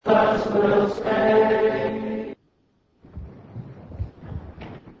will stay.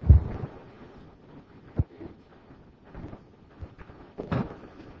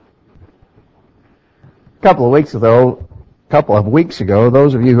 A couple of weeks ago,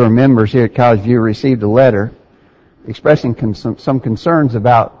 those of you who are members here at College View received a letter expressing some concerns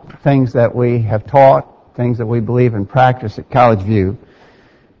about things that we have taught, things that we believe and practice at College View.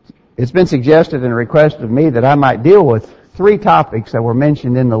 It's been suggested and requested of me that I might deal with 3 topics that were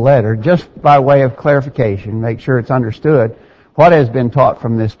mentioned in the letter just by way of clarification, make sure it's understood what has been taught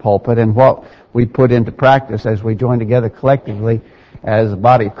from this pulpit and what we put into practice as we join together collectively as the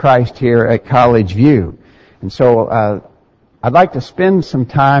body of Christ here at College View. And so I'd like to spend some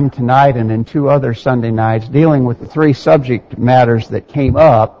time tonight and in 2 other Sunday nights dealing with the 3 subject matters that came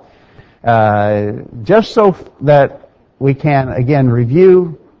up, just so that we can, again,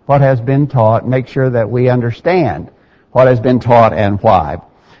 review what has been taught, make sure that we understand what has been taught and why.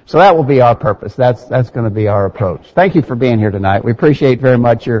 So that will be our purpose. That's going to be our approach. Thank you for being here tonight. We appreciate very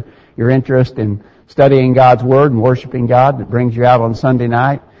much your interest in studying God's Word and worshiping God that brings you out on Sunday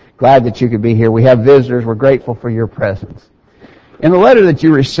night. Glad that you could be here. We have visitors. We're grateful for your presence. In the letter that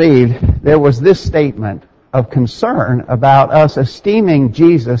you received, there was this statement of concern about us esteeming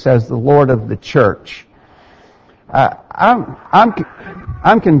Jesus as the Lord of the church. I'm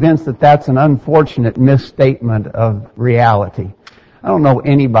convinced that that's an unfortunate misstatement of reality. I don't know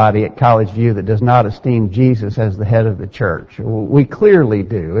anybody at College View that does not esteem Jesus as the head of the church. We clearly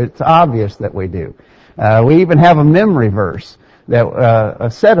do. It's obvious that we do. We even have a memory verse, a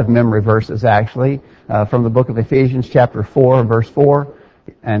set of memory verses actually, from the book of Ephesians chapter 4, verse 4,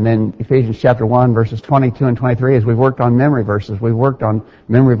 and then Ephesians chapter 1, verses 22 and 23. As we've worked on memory verses, we've worked on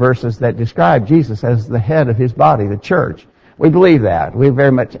memory verses that describe Jesus as the head of His body, the church. We believe that. We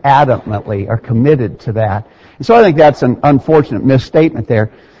very much adamantly are committed to that. And so I think that's an unfortunate misstatement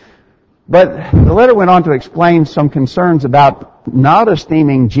there. But the letter went on to explain some concerns about not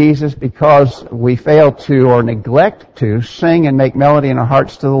esteeming Jesus because we fail to or neglect to sing and make melody in our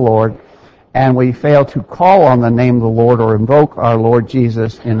hearts to the Lord, and we fail to call on the name of the Lord or invoke our Lord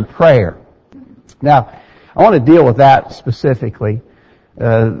Jesus in prayer. Now, I want to deal with that specifically.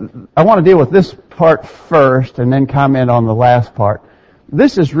 I want to deal with this part first and then comment on the last part.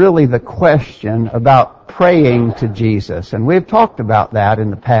 This is really the question about praying to Jesus, and we've talked about that in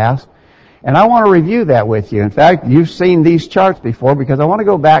the past. And I want to review that with you. In fact, you've seen these charts before because I want to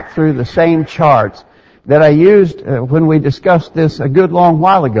go back through the same charts that I used when we discussed this a good long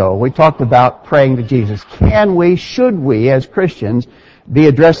while ago. We talked about praying to Jesus. Should we as Christians be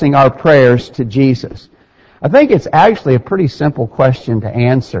addressing our prayers to Jesus? I think it's actually a pretty simple question to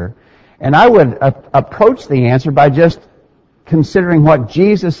answer. And I would approach the answer by just considering what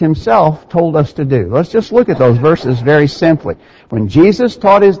Jesus Himself told us to do. Let's just look at those verses very simply. When Jesus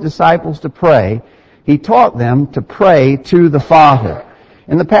taught His disciples to pray, He taught them to pray to the Father.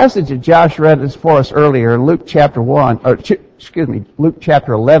 In the passage that Josh read for us earlier, Luke chapter 11,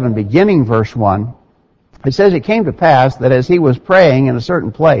 beginning verse 1, it says, "It came to pass that as He was praying in a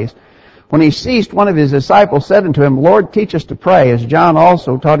certain place, when He ceased, one of His disciples said unto Him, Lord, teach us to pray, as John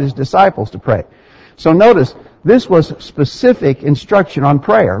also taught his disciples to pray." So notice, this was specific instruction on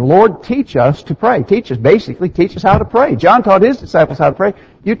prayer. Lord, teach us to pray. Teach us how to pray. John taught his disciples how to pray.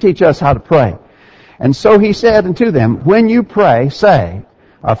 You teach us how to pray. And so He said unto them, when you pray, say,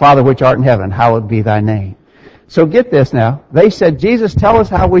 Our Father which art in heaven, hallowed be thy name. So get this now. They said, Jesus, tell us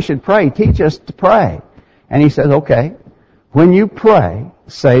how we should pray. Teach us to pray. And He says, okay, when you pray,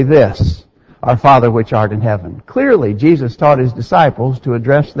 say this, Our Father which art in heaven. Clearly, Jesus taught His disciples to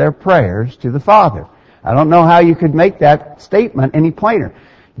address their prayers to the Father. I don't know how you could make that statement any plainer.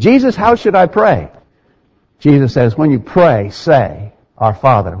 Jesus, how should I pray? Jesus says, when you pray, say, Our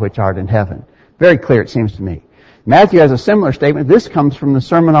Father which art in heaven. Very clear, it seems to me. Matthew has a similar statement. This comes from the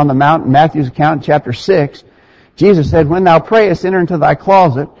Sermon on the Mount in Matthew's account, chapter 6. Jesus said, when thou prayest, enter into thy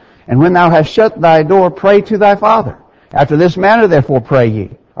closet, and when thou hast shut thy door, pray to thy Father. After this manner, therefore, pray ye,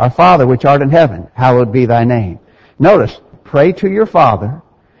 Our Father which art in heaven, hallowed be thy name. Notice, pray to your Father,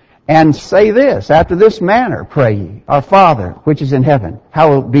 and say this, after this manner, pray ye, Our Father which is in heaven,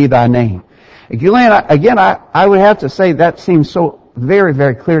 hallowed be thy name. Again, I would have to say that seems so very,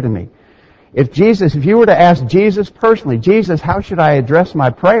 very clear to me. If you were to ask Jesus personally, Jesus, how should I address my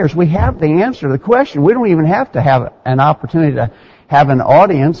prayers? We have the answer to the question. We don't even have to have an opportunity to have an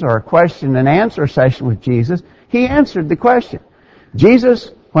audience or a question and answer session with Jesus. He answered the question.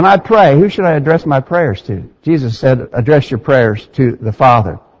 Jesus, when I pray, who should I address my prayers to? Jesus said, address your prayers to the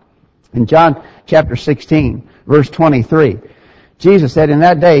Father. In John chapter 16, verse 23, Jesus said, in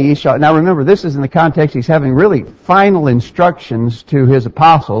that day ye shall... Now remember, this is in the context He's having really final instructions to His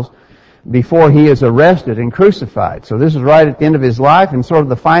apostles. before he is arrested and crucified. So this is right at the end of his life and sort of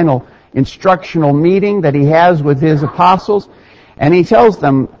the final instructional meeting that he has with his apostles. And he tells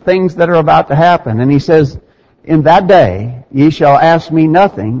them things that are about to happen. And he says, in that day ye shall ask me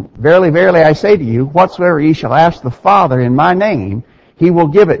nothing. Verily, verily, I say to you, whatsoever ye shall ask the Father in my name, he will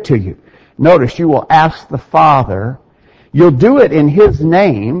give it to you. Notice, you will ask the Father. You'll do it in his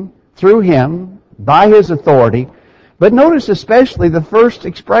name, through him, by his authority. But notice especially the first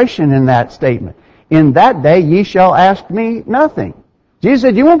expression in that statement. In that day ye shall ask me nothing. Jesus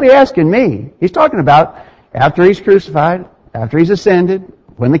said, you won't be asking me. He's talking about after he's crucified, after he's ascended,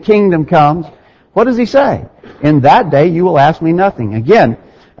 when the kingdom comes. What does he say? In that day you will ask me nothing. Again,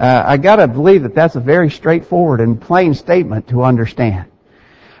 I gotta believe that that's a very straightforward and plain statement to understand.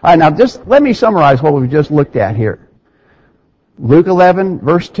 Alright, now just let me summarize what we've just looked at here. Luke 11,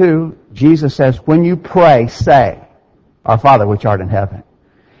 verse 2, Jesus says, when you pray, say, Our Father which art in heaven.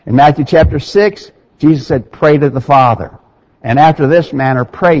 In Matthew chapter 6, Jesus said, pray to the Father. And after this manner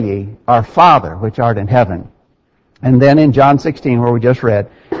pray ye, Our Father which art in heaven. And then in John 16, where we just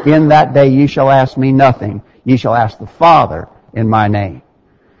read, in that day ye shall ask me nothing. Ye shall ask the Father in my name.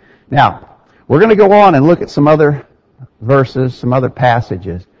 Now, we're going to go on and look at some other verses, some other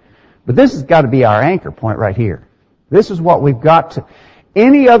passages. But this has got to be our anchor point right here. This is what we've got to...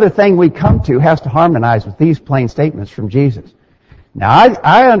 Any other thing we come to has to harmonize with these plain statements from Jesus. Now,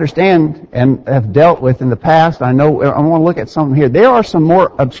 I understand and have dealt with in the past, I know, I want to look at some here. There are some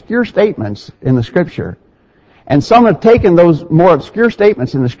more obscure statements in the Scripture. And some have taken those more obscure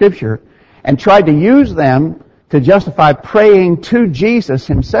statements in the Scripture and tried to use them to justify praying to Jesus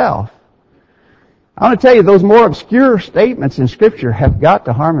himself. I want to tell you, those more obscure statements in Scripture have got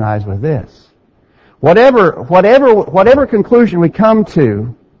to harmonize with this. Whatever conclusion we come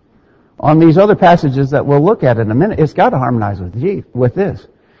to on these other passages that we'll look at in a minute, it's got to harmonize with this.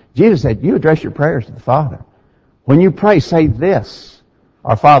 Jesus said, you address your prayers to the Father. When you pray, say this,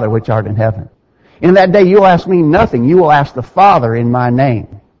 Our Father which art in heaven. In that day you'll ask me nothing. You will ask the Father in my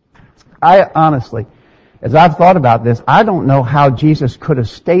name. I honestly, as I've thought about this, I don't know how Jesus could have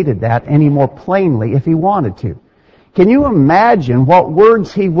stated that any more plainly if he wanted to. Can you imagine what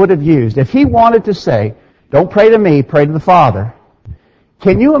words he would have used? If he wanted to say, don't pray to me, pray to the Father.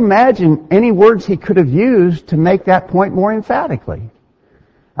 Can you imagine any words he could have used to make that point more emphatically?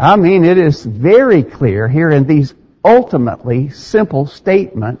 I mean, it is very clear here in these ultimately simple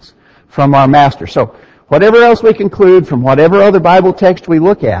statements from our Master. So, whatever else we conclude from whatever other Bible text we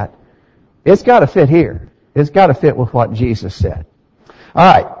look at, it's got to fit here. It's got to fit with what Jesus said.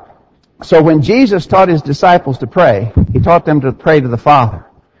 Alright, so when Jesus taught his disciples to pray, he taught them to pray to the Father.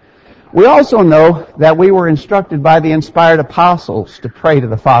 We also know that we were instructed by the inspired apostles to pray to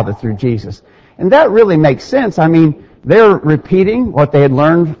the Father through Jesus. And that really makes sense. I mean, they're repeating what they had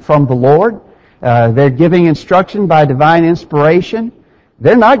learned from the Lord. They're giving instruction by divine inspiration.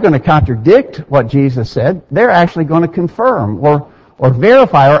 They're not going to contradict what Jesus said. They're actually going to confirm or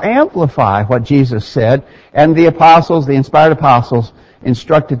verify or amplify what Jesus said. And the apostles, the inspired apostles,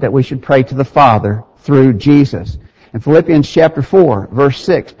 instructed that we should pray to the Father through Jesus. In Philippians chapter 4, verse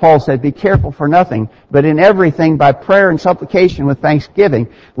 6, Paul said, be careful for nothing, but in everything by prayer and supplication with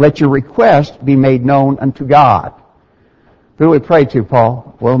thanksgiving, let your request be made known unto God. Who do we pray to,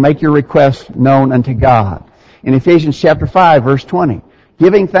 Paul? Well, make your request known unto God. In Ephesians chapter 5, verse 20,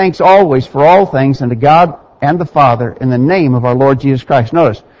 giving thanks always for all things unto God and the Father in the name of our Lord Jesus Christ.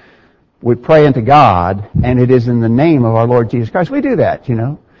 Notice, we pray unto God, and it is in the name of our Lord Jesus Christ. We do that, you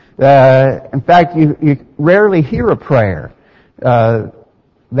know. In fact, you rarely hear a prayer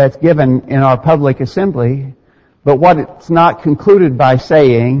that's given in our public assembly, but what it's not concluded by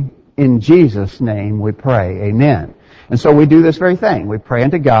saying, in Jesus' name we pray, amen. And so we do this very thing. We pray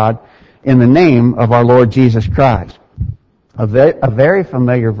unto God in the name of our Lord Jesus Christ. A very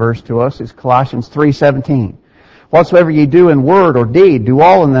familiar verse to us is Colossians 3:17. Whatsoever ye do in word or deed, do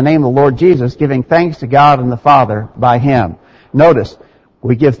all in the name of the Lord Jesus, giving thanks to God and the Father by him. Notice,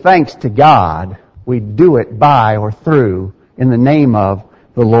 we give thanks to God. We do it by or through in the name of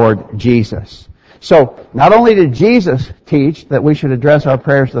the Lord Jesus. So, not only did Jesus teach that we should address our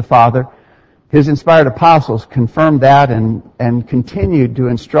prayers to the Father, his inspired apostles confirmed that and continued to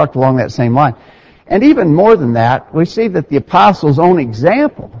instruct along that same line. And even more than that, we see that the apostles' own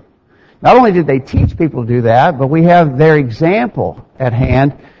example, not only did they teach people to do that, but we have their example at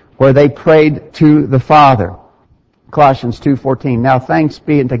hand where they prayed to the Father. Colossians 2:14. Now thanks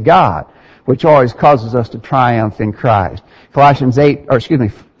be unto God, which always causes us to triumph in Christ.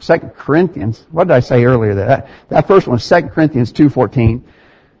 2 Corinthians, what did I say earlier? That first one was 2 Corinthians 2:14.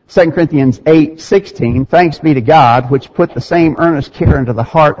 2 Corinthians 8:16, thanks be to God, which put the same earnest care into the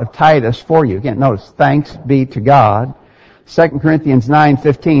heart of Titus for you. Again, notice, thanks be to God. 2 Corinthians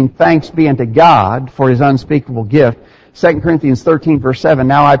 9:15, thanks be unto God for His unspeakable gift. 2 Corinthians 13, verse 7,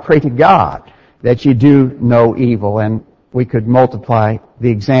 now I pray to God that you do no evil. And we could multiply the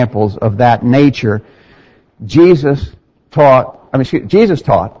examples of that nature. Jesus taught, pray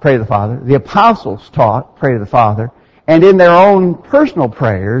to the Father. The apostles taught, pray to the Father. And in their own personal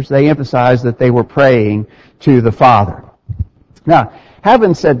prayers, they emphasized that they were praying to the Father. Now,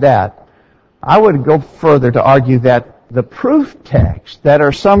 having said that, I would go further to argue that the proof texts that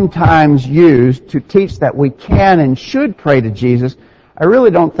are sometimes used to teach that we can and should pray to Jesus, I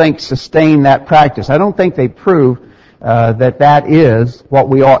really don't think sustain that practice. I don't think they prove that is what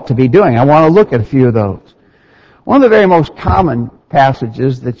we ought to be doing. I want to look at a few of those. One of the very most common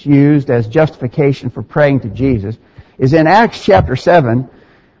passages that's used as justification for praying to Jesus is in Acts chapter 7.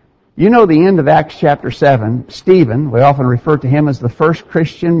 You know the end of Acts chapter 7. Stephen, we often refer to him as the first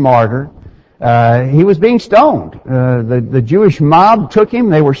Christian martyr. He was being stoned. The Jewish mob took him.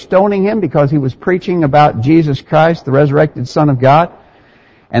 They were stoning him because he was preaching about Jesus Christ, the resurrected Son of God.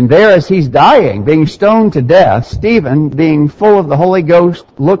 And there, as he's dying, being stoned to death, Stephen, being full of the Holy Ghost,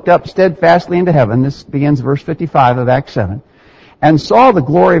 looked up steadfastly into heaven. This begins verse 55 of Acts 7. And saw the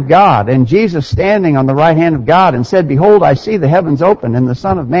glory of God, and Jesus standing on the right hand of God, and said, behold, I see the heavens open, and the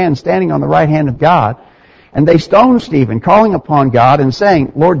Son of Man standing on the right hand of God. And they stoned Stephen, calling upon God, and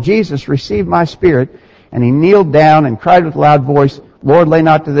saying, Lord Jesus, receive my spirit. And he kneeled down and cried with a loud voice, Lord, lay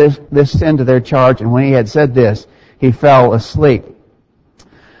not to this sin to their charge. And when he had said this, he fell asleep.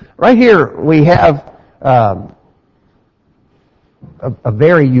 Right here we have a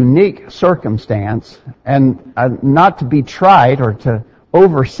very unique circumstance, and not to be trite or to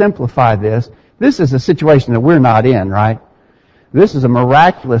oversimplify this is a situation that we're not in, right? This is a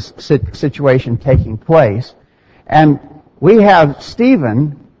miraculous situation taking place, and we have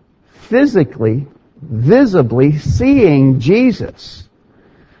Stephen physically, visibly seeing Jesus.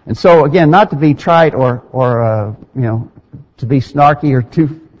 And so again, not to be trite or to be snarky or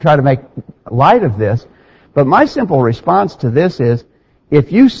to try to make light of this, but my simple response to this is,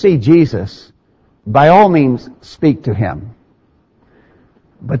 if you see Jesus, by all means speak to Him.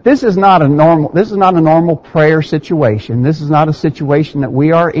 But this is not a normal prayer situation. This is not a situation that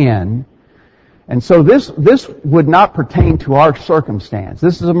we are in. And so this would not pertain to our circumstance.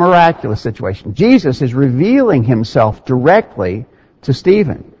 This is a miraculous situation. Jesus is revealing Himself directly to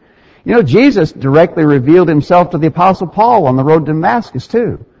Stephen. You know, Jesus directly revealed Himself to the Apostle Paul on the road to Damascus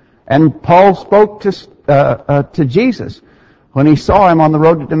too. And Paul spoke to Jesus when he saw him on the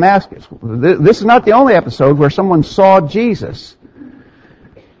road to Damascus. This is not the only episode where someone saw Jesus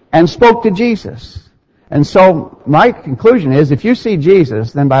and spoke to Jesus. And so my conclusion is, if you see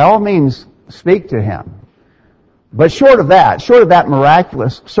Jesus, then by all means speak to Him. But short of that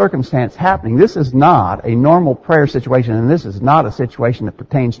miraculous circumstance happening, this is not a normal prayer situation, and this is not a situation that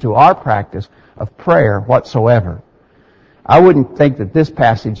pertains to our practice of prayer whatsoever. I wouldn't think that this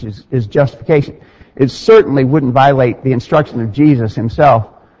passage is justification. It certainly wouldn't violate the instruction of Jesus Himself.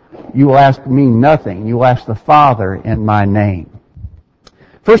 You will ask me nothing. You will ask the Father in my name.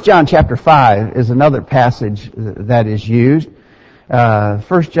 1 John chapter 5 is another passage that is used. 1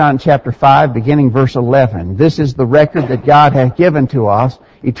 John chapter 5, beginning verse 11. This is the record that God hath given to us,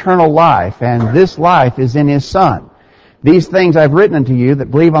 eternal life, and this life is in His Son. These things I've written unto you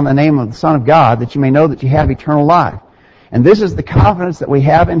that believe on the name of the Son of God, that you may know that you have eternal life. And this is the confidence that we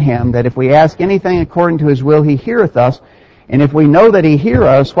have in Him, that if we ask anything according to His will, He heareth us. And if we know that He hear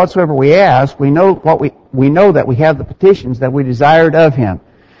us, whatsoever we ask, we know that we have the petitions that we desired of Him.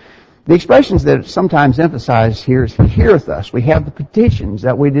 The expressions that are sometimes emphasized here is He heareth us. We have the petitions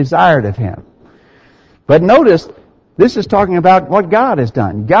that we desired of Him. But notice, this is talking about what God has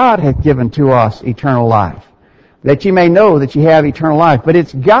done. God hath given to us eternal life, that you may know that you have eternal life. But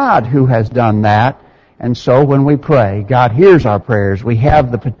it's God who has done that. And so when we pray, God hears our prayers. We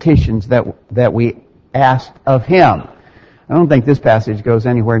have the petitions that we asked of Him. I don't think this passage goes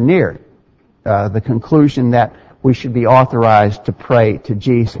anywhere near the conclusion that we should be authorized to pray to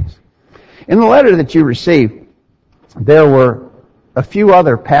Jesus. In the letter that you received, there were a few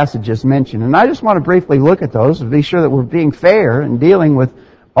other passages mentioned, and I just want to briefly look at those to be sure that we're being fair and dealing with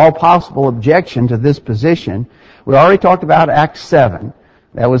all possible objection to this position. We already talked about Acts 7.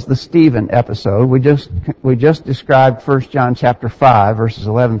 That was the Stephen episode. We just described 1 John chapter 5, verses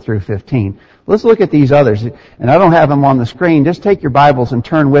 11 through 15. Let's look at these others. And I don't have them on the screen. Just take your Bibles and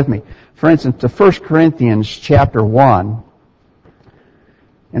turn with me. For instance, to 1 Corinthians chapter 1.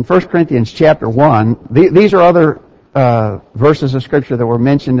 In 1 Corinthians chapter 1, these are other verses of Scripture that were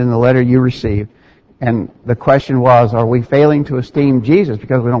mentioned in the letter you received. And the question was, are we failing to esteem Jesus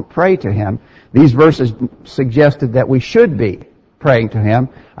because we don't pray to Him? These verses suggested that we should be praying to Him.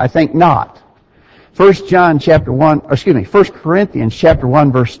 I think not. 1 Corinthians chapter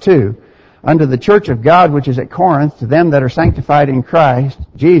 1 verse 2. Unto the church of God which is at Corinth, to them that are sanctified in Christ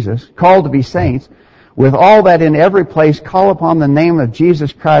Jesus, called to be saints, with all that in every place call upon the name of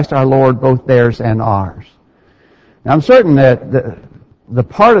Jesus Christ our Lord, both theirs and ours. Now I'm certain that the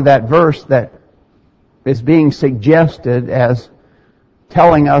part of that verse that is being suggested as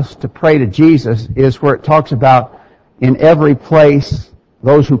telling us to pray to Jesus is where it talks about in every place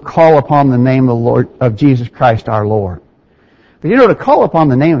those who call upon the name of the Lord of Jesus Christ our Lord. But to call upon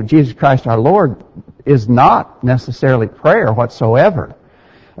the name of Jesus Christ our Lord is not necessarily prayer whatsoever.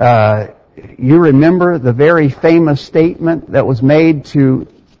 You remember the very famous statement that was made to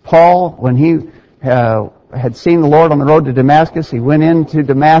Paul when he had seen the Lord on the road to Damascus. He went into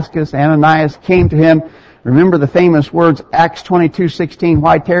Damascus. Ananias came to him. Remember the famous words, Acts 22:16,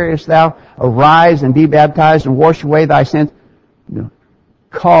 why tarriest thou? Arise and be baptized and wash away thy sins.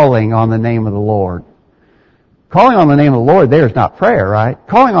 Calling on the name of the Lord. Calling on the name of the Lord there is not prayer, right?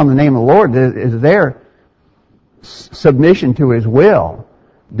 Calling on the name of the Lord is their submission to His will,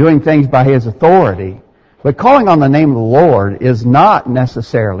 doing things by His authority. But calling on the name of the Lord is not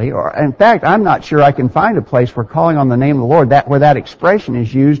necessarily, or in fact, I'm not sure I can find a place where calling on the name of the Lord, where that expression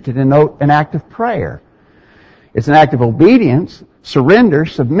is used to denote an act of prayer. It's an act of obedience, surrender,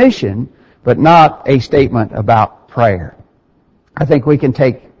 submission, but not a statement about prayer. I think we can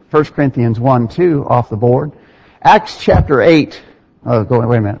take 1 Corinthians 1:2 off the board. Acts chapter 8. Wait a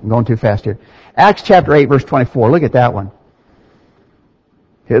minute. I'm going too fast here. Acts chapter 8 verse 24. Look at that one.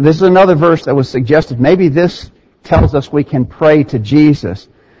 This is another verse that was suggested. Maybe this tells us we can pray to Jesus.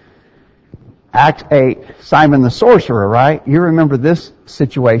 Acts 8, Simon the sorcerer, right? You remember this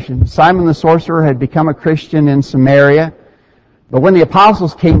situation. Simon the sorcerer had become a Christian in Samaria. But when the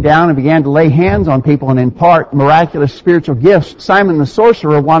apostles came down and began to lay hands on people and impart miraculous spiritual gifts, Simon the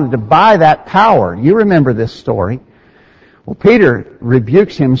sorcerer wanted to buy that power. You remember this story. Well, Peter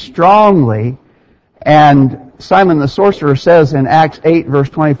rebukes him strongly, and Simon the sorcerer says in Acts 8 verse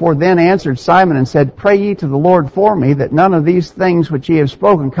 24, Then answered Simon and said, Pray ye to the Lord for me, that none of these things which ye have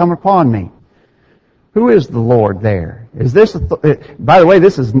spoken come upon me. Who is the Lord there? Is this, by the way,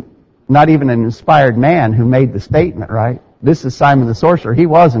 this is not even an inspired man who made the statement, right? This is Simon the sorcerer. He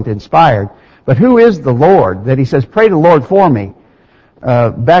wasn't inspired. But who is the Lord that he says, Pray to the Lord for me?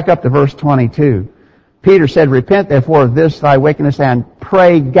 Back up to verse 22. Peter said, Repent therefore of this thy wickedness, and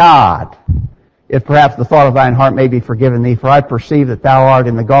pray God, if perhaps the thought of thine heart may be forgiven thee, for I perceive that thou art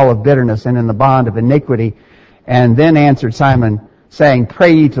in the gall of bitterness and in the bond of iniquity. And then answered Simon, saying,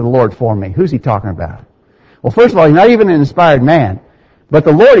 Pray ye to the Lord for me. Who's he talking about? Well, first of all, he's not even an inspired man. But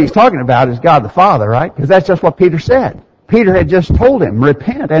the Lord he's talking about is God the Father, right? Because that's just what Peter said. Peter had just told him,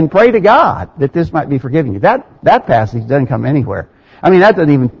 repent and pray to God that this might be forgiven you. That passage doesn't come anywhere. I mean, that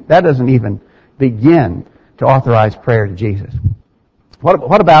doesn't even begin to authorize prayer to Jesus.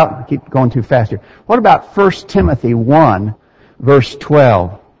 What about, I keep going too fast here. What about 1 Timothy 1, verse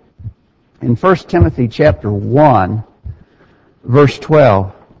 12? In 1 Timothy chapter 1, verse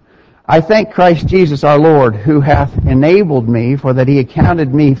 12, I thank Christ Jesus our Lord, who hath enabled me, for that He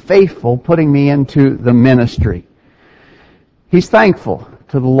accounted me faithful, putting me into the ministry. He's thankful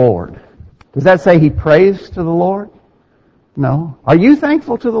to the Lord. Does that say he prays to the Lord? No. Are you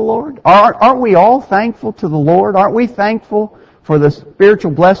thankful to the Lord? Aren't we all thankful to the Lord? Aren't we thankful for the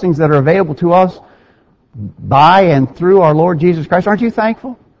spiritual blessings that are available to us by and through our Lord Jesus Christ? Aren't you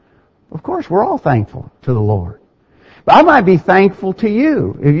thankful? Of course, we're all thankful to the Lord. But I might be thankful to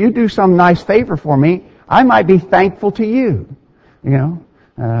you. If you do some nice favor for me, I might be thankful to you. You know,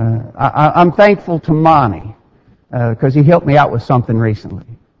 I'm thankful to Monty because he helped me out with something recently.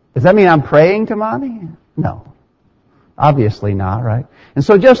 Does that mean I'm praying to Monty? No. Obviously not, right? And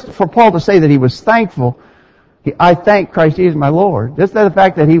so just for Paul to say that he was thankful, I thank Christ Jesus my Lord, just the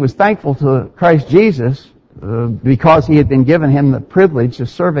fact that he was thankful to Christ Jesus because he had been given him the privilege of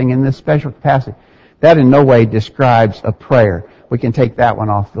serving in this special capacity, that in no way describes a prayer. We can take that one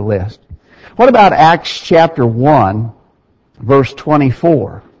off the list. What about Acts chapter 1, verse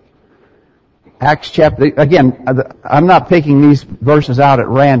 24? Acts chapter, again, I'm not picking these verses out at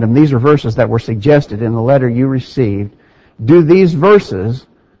random. These are verses that were suggested in the letter you received. Do these verses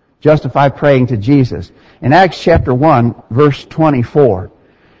justify praying to Jesus? In Acts chapter 1, verse 24,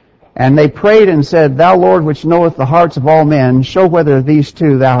 And they prayed and said, Thou Lord, which knoweth the hearts of all men, show whether these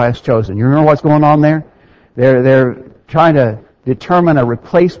two thou hast chosen. You remember what's going on there? They're trying to determine a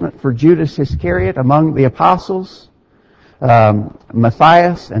replacement for Judas Iscariot among the apostles.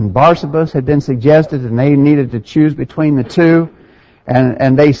 Matthias and Barsabas had been suggested, and they needed to choose between the two.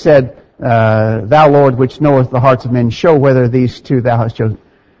 And they said, Thou Lord, which knoweth the hearts of men, show whether these two thou hast chosen.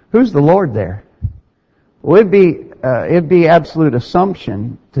 Who's the Lord there? Well, it'd be absolute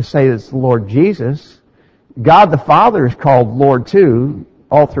assumption to say it's the Lord Jesus. God the Father is called Lord too,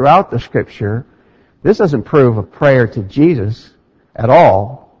 all throughout the Scripture. This doesn't prove a prayer to Jesus at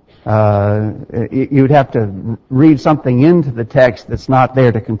all. You'd have to read something into the text that's not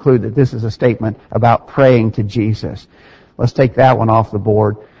there to conclude that this is a statement about praying to Jesus. Let's take that one off the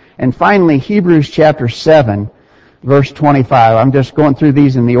board. And finally, Hebrews chapter 7, verse 25. I'm just going through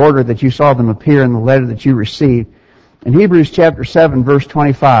these in the order that you saw them appear in the letter that you received. In Hebrews chapter 7, verse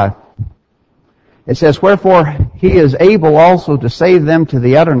 25, it says, Wherefore he is able also to save them to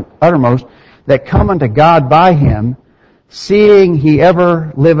the uttermost that come unto God by him, seeing he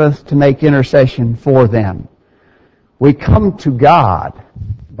ever liveth to make intercession for them. We come to God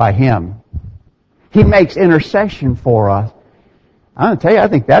by him. He makes intercession for us. I'm going to tell you, I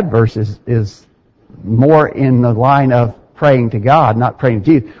think that verse is more in the line of praying to God, not praying to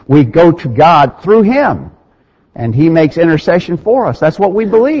Jesus. We go to God through him, and he makes intercession for us. That's what we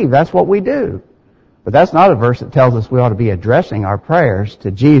believe. That's what we do. But that's not a verse that tells us we ought to be addressing our prayers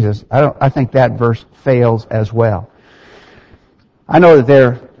to Jesus. I think that verse fails as well. I know that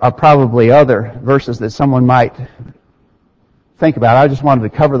there are probably other verses that someone might think about. I just wanted to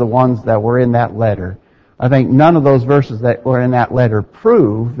cover the ones that were in that letter. I think none of those verses that were in that letter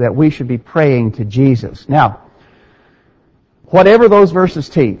prove that we should be praying to Jesus. Now, whatever those verses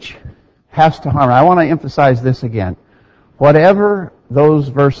teach has to harmonize. I want to emphasize this again. Whatever those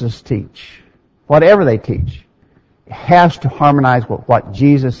verses teach, whatever they teach, has to harmonize with what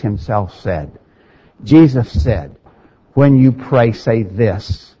Jesus himself said. Jesus said, when you pray, say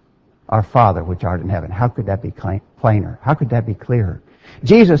this, Our Father which art in heaven. How could that be plainer? How could that be clearer?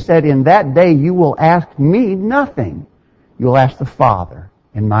 Jesus said, in that day you will ask me nothing. You will ask the Father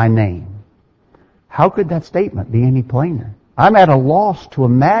in my name. How could that statement be any plainer? I'm at a loss to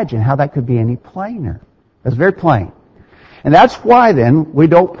imagine how that could be any plainer. It's very plain. And that's why then we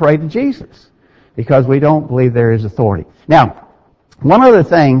don't pray to Jesus, because we don't believe there is authority. Now, one other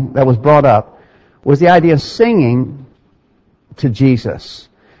thing that was brought up was the idea of singing to Jesus.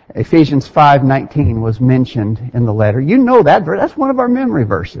 Ephesians 5:19 was mentioned in the letter. You know that verse. That's one of our memory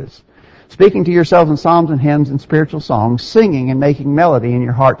verses. Speaking to yourselves in psalms and hymns and spiritual songs, singing and making melody in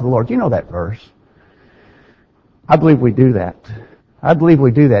your heart to the Lord. You know that verse. I believe we do that. I believe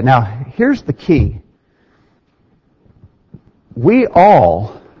we do that. Now, here's the key. We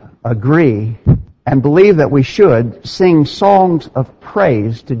all agree and believe that we should sing songs of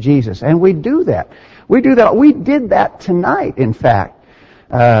praise to Jesus. And we do that. We do that. We did that tonight, in fact.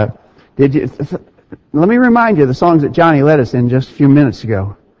 Let me remind you of the songs that Johnny led us in just a few minutes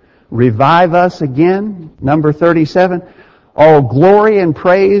ago. Revive Us Again, number 37. All glory and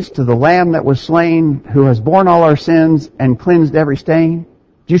praise to the Lamb that was slain, who has borne all our sins and cleansed every stain.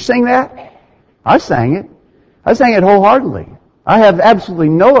 Did you sing that? I sang it. I sang it wholeheartedly. I have absolutely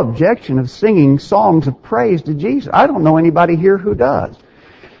no objection of singing songs of praise to Jesus. I don't know anybody here who does.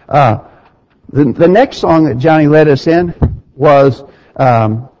 The next song that Johnny led us in was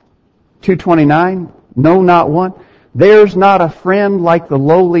 229, No, Not One. There's not a friend like the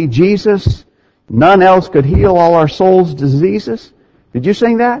lowly Jesus. None else could heal all our souls' diseases. Did you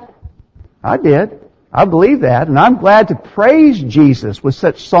sing that? I did. I believe that. And I'm glad to praise Jesus with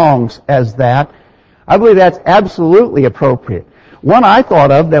such songs as that. I believe that's absolutely appropriate. One I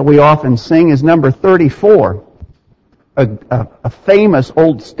thought of that we often sing is number 34, a famous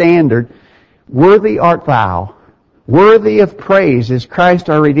old standard. Worthy art thou. Worthy of praise is Christ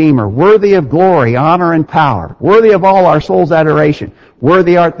our Redeemer. Worthy of glory, honor, and power. Worthy of all our soul's adoration.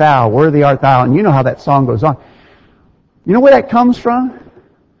 Worthy art thou, worthy art thou. And you know how that song goes on. You know where that comes from?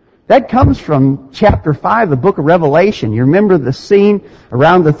 That comes from chapter 5, the book of Revelation. You remember the scene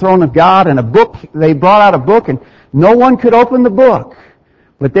around the throne of God, and they brought out a book, and no one could open the book.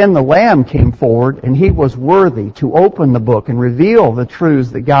 But then the Lamb came forward, and he was worthy to open the book and reveal the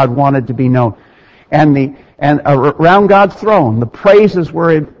truths that God wanted to be known. And around God's throne, the praises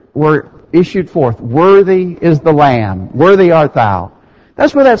were issued forth. Worthy is the Lamb. Worthy art thou.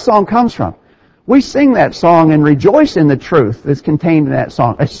 That's where that song comes from. We sing that song and rejoice in the truth that's contained in that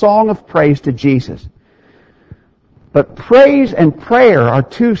song. A song of praise to Jesus. But praise and prayer are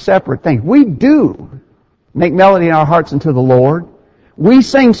two separate things. We do make melody in our hearts unto the Lord. We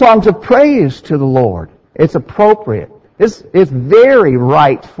sing songs of praise to the Lord. It's appropriate. It's very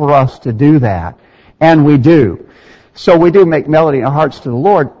right for us to do that. And we do. So we do make melody in our hearts to the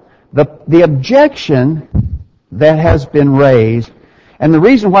Lord. The objection that has been raised. And the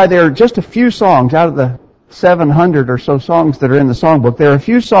reason why there are just a few songs out of the 700 or so songs that are in the songbook, there are a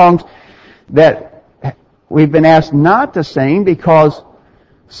few songs that we've been asked not to sing because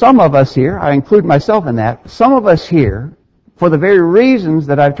some of us here, I include myself in that, some of us here, for the very reasons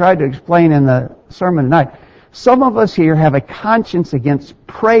that I've tried to explain in the sermon tonight, some of us here have a conscience against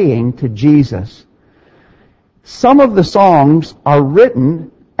praying to Jesus. Some of the songs are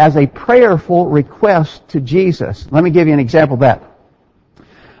written as a prayerful request to Jesus. Let me give you an example of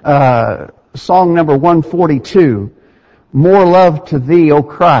that. Song number 142, More Love to Thee, O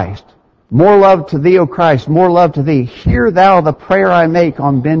Christ. More love to Thee, O Christ, more love to Thee. Hear Thou the prayer I make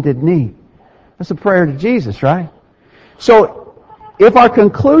on bended knee. That's a prayer to Jesus, right? So, if our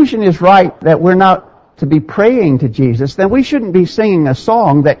conclusion is right that we're not to be praying to Jesus, then we shouldn't be singing a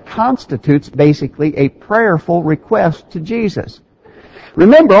song that constitutes basically a prayerful request to Jesus.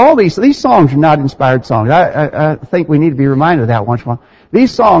 Remember, all these songs are not inspired songs. I think we need to be reminded of that once in a while.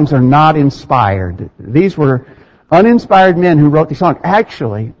 These songs are not inspired. These were uninspired men who wrote these songs.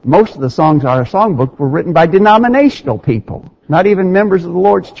 Actually, most of the songs in our songbook were written by denominational people, not even members of the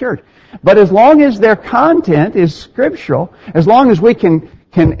Lord's church. But as long as their content is scriptural, as long as we can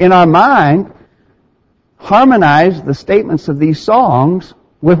in our mind harmonize the statements of these songs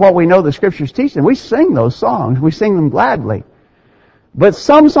with what we know the scriptures teach, and we sing those songs. We sing them gladly. But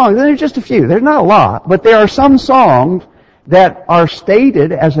some songs, and there's just a few, there's not a lot, but there are some songs that are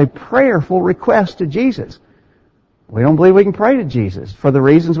stated as a prayerful request to Jesus. We don't believe we can pray to Jesus for the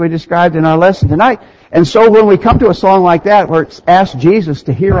reasons we described in our lesson tonight. And so when we come to a song like that where it's asked Jesus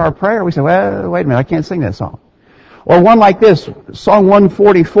to hear our prayer, we say, well, wait a minute, I can't sing that song. Or one like this, Song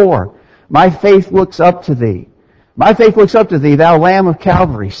 144, My faith looks up to Thee. My faith looks up to Thee, Thou Lamb of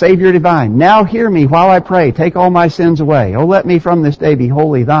Calvary, Savior divine. Now hear me while I pray. Take all my sins away. Oh, let me from this day be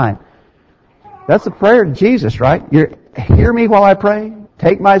wholly Thine. That's a prayer to Jesus, right? Hear me while I pray.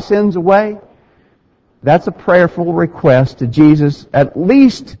 Take my sins away. That's a prayerful request to Jesus. At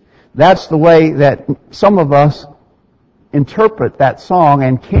least that's the way that some of us interpret that song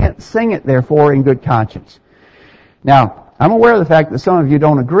and can't sing it, therefore, in good conscience. Now, I'm aware of the fact that some of you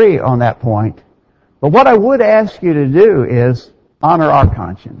don't agree on that point. But what I would ask you to do is honor our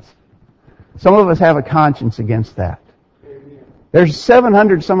conscience. Some of us have a conscience against that. There's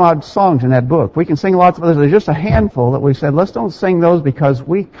 700 some odd songs in that book. We can sing lots of others. There's just a handful that we said, let's don't sing those because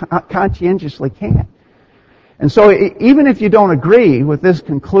we conscientiously can't. And so even if you don't agree with this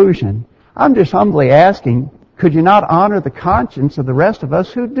conclusion, I'm just humbly asking, could you not honor the conscience of the rest of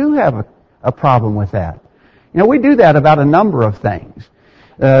us who do have a problem with that? You know, we do that about a number of things.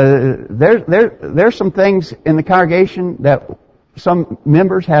 There's some things in the congregation that some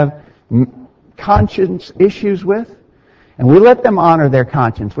members have conscience issues with, and we let them honor their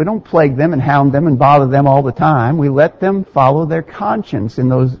conscience. We don't plague them and hound them and bother them all the time. We let them follow their conscience in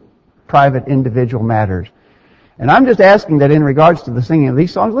those private individual matters. And I'm just asking that in regards to the singing of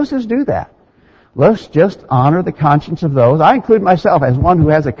these songs, let's just do that. Let's just honor the conscience of those. I include myself as one who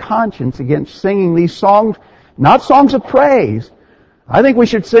has a conscience against singing these songs, not songs of praise. I think we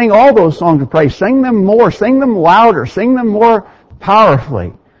should sing all those songs of praise. Sing them more, sing them louder, sing them more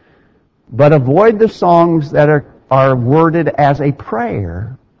powerfully. But avoid the songs that are worded as a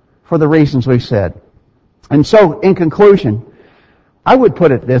prayer for the reasons we've said. And so, in conclusion, I would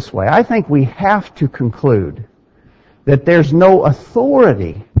put it this way. I think we have to conclude that there's no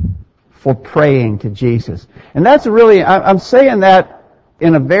authority for praying to Jesus. And that's really, I'm saying that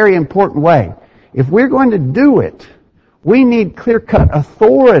in a very important way. If we're going to do it, we need clear-cut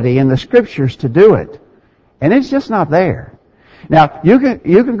authority in the Scriptures to do it. And it's just not there. Now, you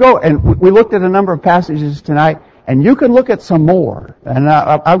can go, and we looked at a number of passages tonight, and you can look at some more. And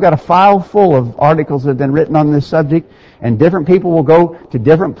I've got a file full of articles that have been written on this subject, and different people will go to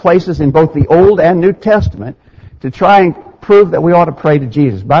different places in both the Old and New Testament to try and prove that we ought to pray to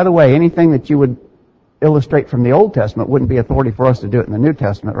Jesus. By the way, anything that you would illustrate from the Old Testament wouldn't be authority for us to do it in the New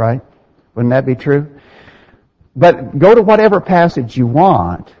Testament, right? Wouldn't that be true? But go to whatever passage you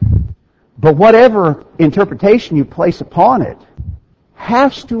want, but whatever interpretation you place upon it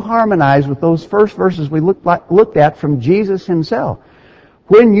has to harmonize with those first verses we looked at from Jesus himself.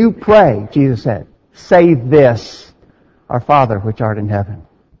 When you pray, Jesus said, say this, Our Father which art in heaven.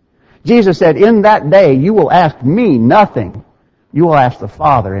 Jesus said, in that day you will ask me nothing. You will ask the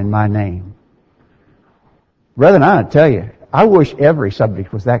Father in my name. Brethren, I tell you, I wish every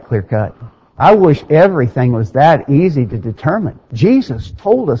subject was that clear cut. I wish everything was that easy to determine. Jesus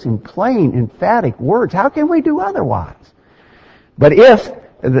told us in plain, emphatic words. How can we do otherwise? But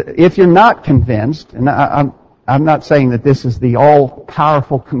if you're not convinced, and I I'm not saying that this is the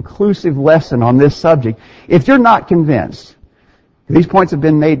all-powerful, conclusive lesson on this subject. If you're not convinced, these points have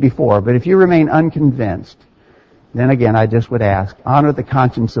been made before, but if you remain unconvinced, then again, I just would ask, honor the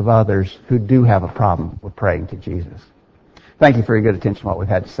conscience of others who do have a problem with praying to Jesus. Thank you for your good attention to what we've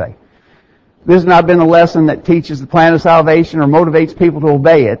had to say. This has not been a lesson that teaches the plan of salvation or motivates people to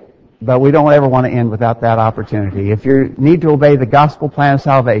obey it, but we don't ever want to end without that opportunity. If you need to obey the gospel plan of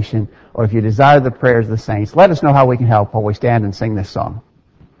salvation, or if you desire the prayers of the saints, let us know how we can help while we stand and sing this song.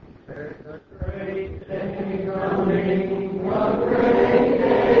 There's a great thing coming, a great